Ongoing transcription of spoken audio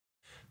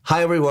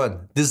Hi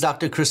everyone, this is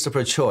Dr.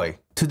 Christopher Choi.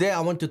 Today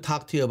I want to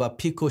talk to you about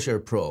Picosure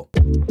Pro.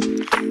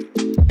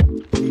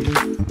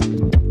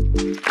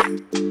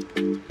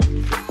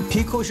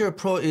 Picosure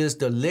Pro is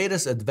the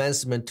latest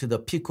advancement to the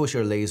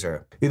Picosure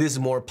laser. It is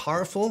more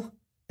powerful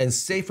and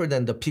safer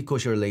than the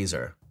Picosure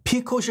laser.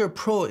 Picosure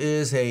Pro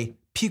is a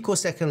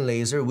picosecond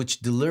laser which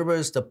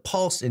delivers the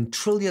pulse in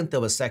trillionth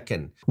of a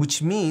second,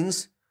 which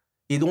means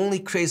it only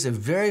creates a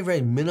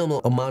very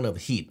minimal amount of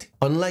heat.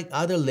 Unlike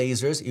other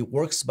lasers, it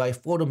works by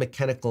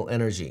photomechanical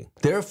energy.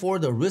 Therefore,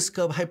 the risk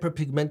of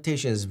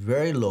hyperpigmentation is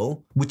very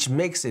low, which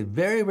makes it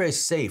very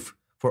safe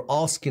for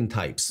all skin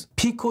types.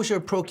 Picosure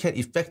Pro can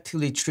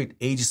effectively treat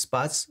age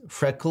spots,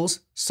 freckles,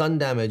 sun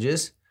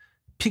damages,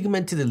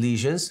 pigmented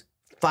lesions,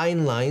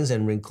 fine lines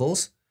and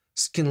wrinkles,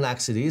 skin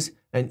laxities,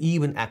 and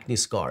even acne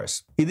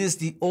scars. It is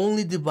the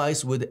only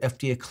device with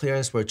FDA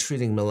clearance for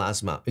treating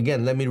melasma.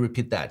 Again, let me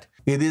repeat that.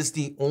 It is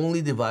the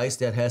only device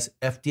that has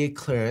FDA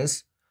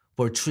clearance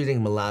for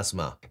treating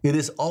melasma. It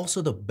is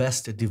also the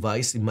best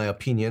device, in my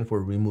opinion,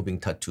 for removing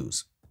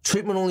tattoos.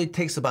 Treatment only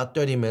takes about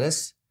 30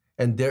 minutes,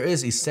 and there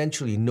is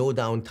essentially no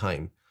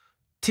downtime.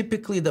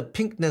 Typically, the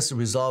pinkness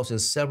resolves in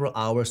several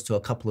hours to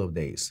a couple of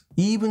days.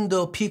 Even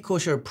though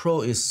Picosure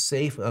Pro is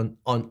safe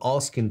on all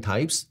skin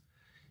types,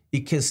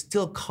 it can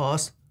still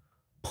cause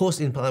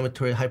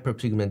post-inflammatory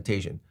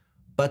hyperpigmentation,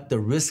 but the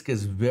risk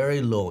is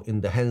very low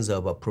in the hands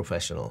of a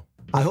professional.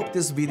 I hope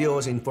this video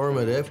was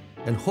informative,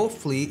 and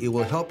hopefully it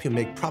will help you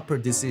make proper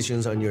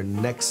decisions on your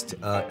next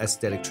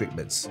aesthetic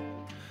treatments.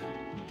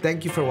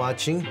 Thank you for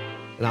watching,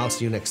 and I'll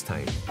see you next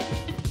time.